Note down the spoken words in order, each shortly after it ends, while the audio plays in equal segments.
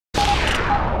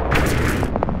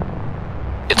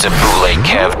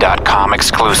kev.com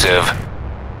exclusive.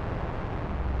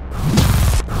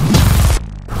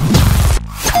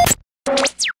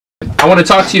 I want to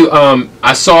talk to you.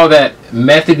 I saw that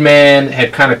Method Man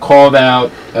had kind of called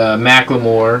out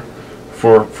Macklemore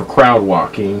for crowd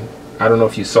walking. I don't know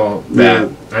if you saw that.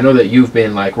 Yeah. I know that you've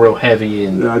been like real heavy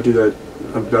in I do that.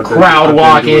 Crowd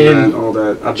walking, all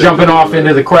that. Jumping off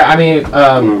into the crowd. I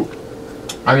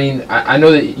mean, I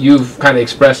know that you've kind of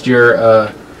expressed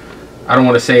your. I don't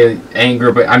want to say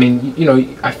anger, but I mean, you know,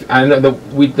 I know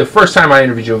the first time I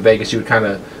interviewed you in Vegas, you would kind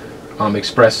of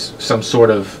express some sort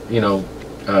of, you know,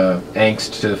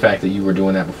 angst to the fact that you were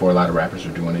doing that before a lot of rappers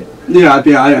were doing it. Yeah,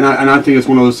 and I think it's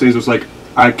one of those things where it's like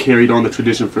I carried on the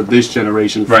tradition for this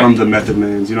generation from the Method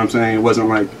Mans. You know what I'm saying? It wasn't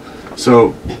like,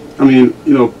 so, I mean,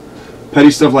 you know, petty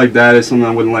stuff like that is something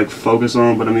I wouldn't like focus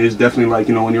on, but I mean, it's definitely like,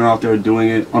 you know, when you're out there doing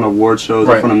it on award shows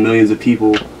in front of millions of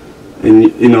people, and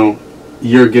you know,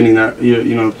 you're getting that,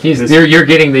 you know, you're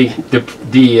getting the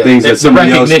things that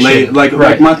somebody else made.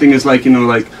 Like my thing is like, you know,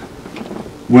 like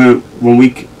when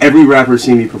every rapper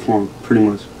seen me perform, pretty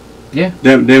much. Yeah.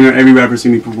 Damn near every rapper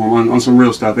seen me perform on some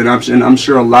real stuff, and I'm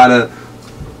sure a lot of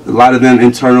them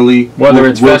internally, whether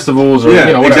it's festivals or you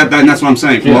know, exactly, and that's what I'm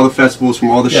saying. From all the festivals, from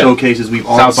all the showcases, we've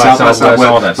all South by Southwest,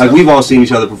 all that stuff. Like we've all seen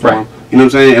each other perform. You know what I'm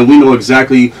saying? And we know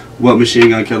exactly what Machine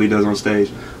Gun Kelly does on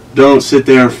stage. Don't sit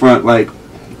there in front like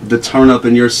the turn up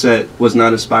in your set was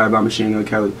not inspired by Machine Gun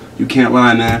Kelly. You can't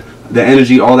lie, man. The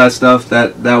energy, all that stuff,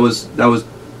 that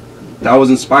was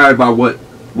inspired by what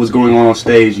was going on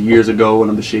stage years ago on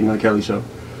the Machine Gun Kelly show.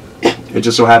 It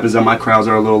just so happens that my crowds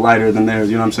are a little lighter than theirs,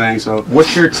 you know what I'm saying? So,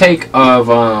 what's your take of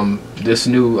this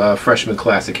new freshman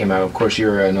class that came out? Of course,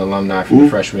 you're an alumni from the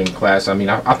freshman class. I mean,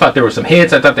 I thought there were some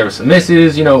hits. I thought there were some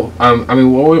misses. You know, I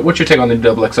mean, what's your take on the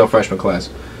XXL freshman class?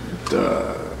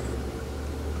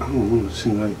 I don't know. It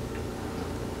seems like,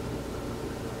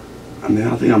 I mean,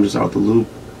 I think I'm just out the loop.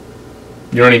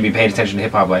 You don't even be paying attention to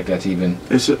hip hop like that to even.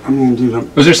 I mean,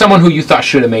 dude. Was there someone who you thought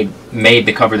should have made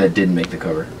the cover that didn't make the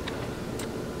cover?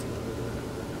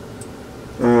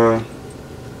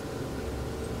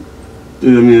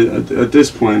 Dude, I mean, at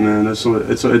this point, man,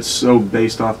 it's so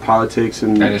based off politics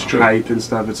and hype and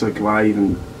stuff. It's like, why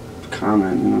even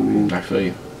comment? You know what I mean? I feel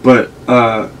you. But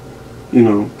you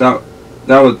know, that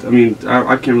was. I mean,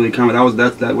 I can't really comment.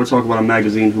 That we're talking about a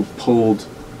magazine who pulled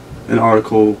an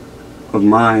article of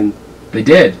mine. They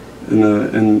did. And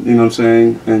you know what I'm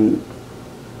saying? And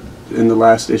in the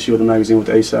last issue of the magazine with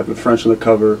ASAP and French on the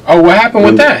cover. Oh, what happened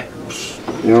with that?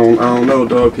 You know, I don't know,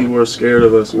 dog. People are scared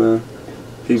of us, man.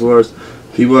 People are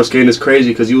scared. It's crazy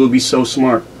because you will be so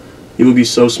smart. You will be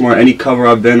so smart. Any cover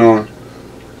I've been on,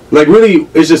 like really,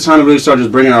 it's just time to really start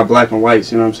just bringing out black and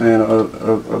whites. You know what I'm saying?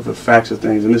 Of the facts of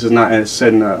things. And this is not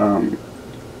set in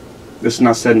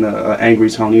a angry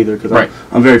tone either, because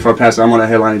I'm very far past it. I'm on a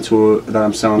headlining tour that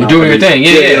I'm selling. You're doing your thing,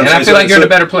 yeah. And I feel like you're in a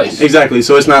better place. Exactly.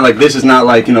 So it's not like this is not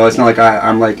like, you know, it's not like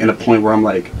I'm like in a point where I'm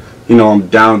like, you know, I'm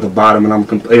down at the bottom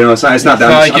and you know, it's not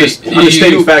that. I'm just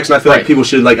stating facts, and I feel like people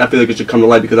should, like, I feel like it should come to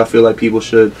light because I feel like people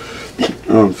should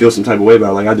feel some type of way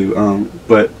about it, like I do.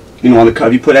 But you know, on the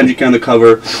cover, you put MGK on the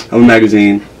cover of a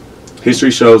magazine.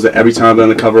 History shows that every time I've been on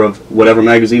the cover of whatever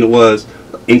magazine it was,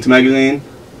 Inked magazine,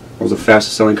 I was the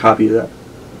fastest selling copy of that.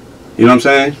 You know what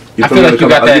I'm saying? You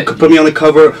could put me on the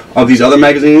cover of these other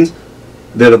magazines.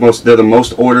 They're the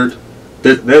most ordered.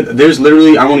 There's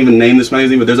literally, I won't even name this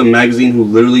magazine, but there's a magazine who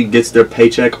literally gets their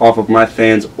paycheck off of my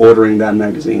fans ordering that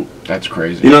magazine. That's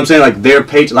crazy. You know what I'm saying? Like their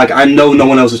paycheck, like I know no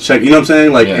one else is checking. You know what I'm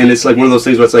saying? Like, and it's like one of those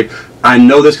things where it's like, I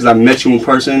know this because I met you in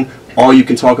person. All you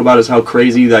can talk about is how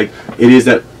crazy like it is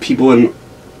that people in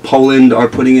Poland are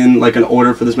putting in like an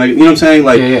order for this magazine. You know what I'm saying?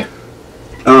 Like,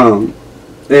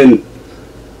 and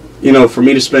you know, for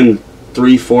me to spend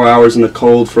 3-4 hours in the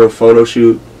cold for a photo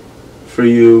shoot for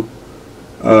you.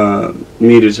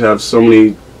 Me to have so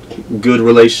many good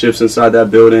relationships inside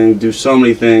that building, do so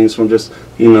many things from just,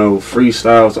 you know,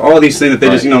 freestyles, all these things that they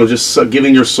just, you know, just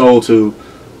giving your soul to,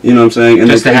 you know what I'm saying? And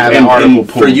just to have an article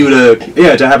pulled. For you to,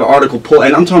 to have an article pull.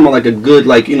 And I'm talking about like a good,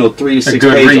 like, you know, 3 to 6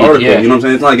 page article, you know what I'm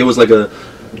saying? It's not like it was like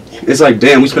it's like,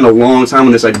 damn, we spent a long time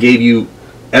on this, I gave you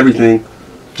everything.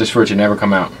 Just for it to never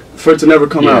come out. For it to never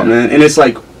come out, man. And it's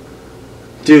like,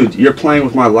 dude, you're playing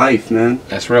with my life, man.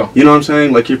 That's real. You know what I'm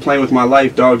saying? Like, you're playing with my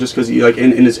life, dog, just because you, like,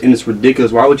 and it's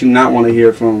ridiculous. Why would you not want to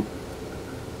hear from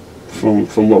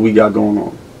what we got going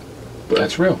on? But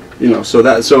that's real. You know,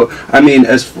 so I mean,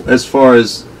 as far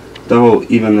as the whole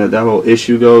that whole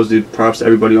issue goes, dude, props to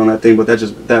everybody on that thing, but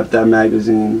that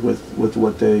magazine with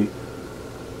what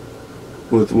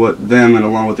them and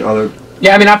along with the other.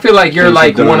 Yeah, I mean, I feel like you're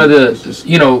like one of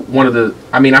the,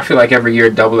 I mean, I feel like every year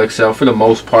XXL, for the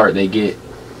most part, they get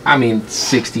I mean,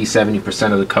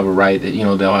 60-70% of the cover right. You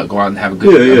know, they'll go out and have a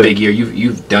big year.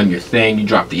 You've done your thing. You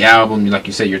dropped the album, like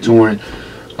you said, you're touring.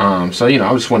 So you know,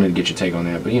 I just wanted to get your take on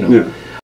that. But you know. Yeah.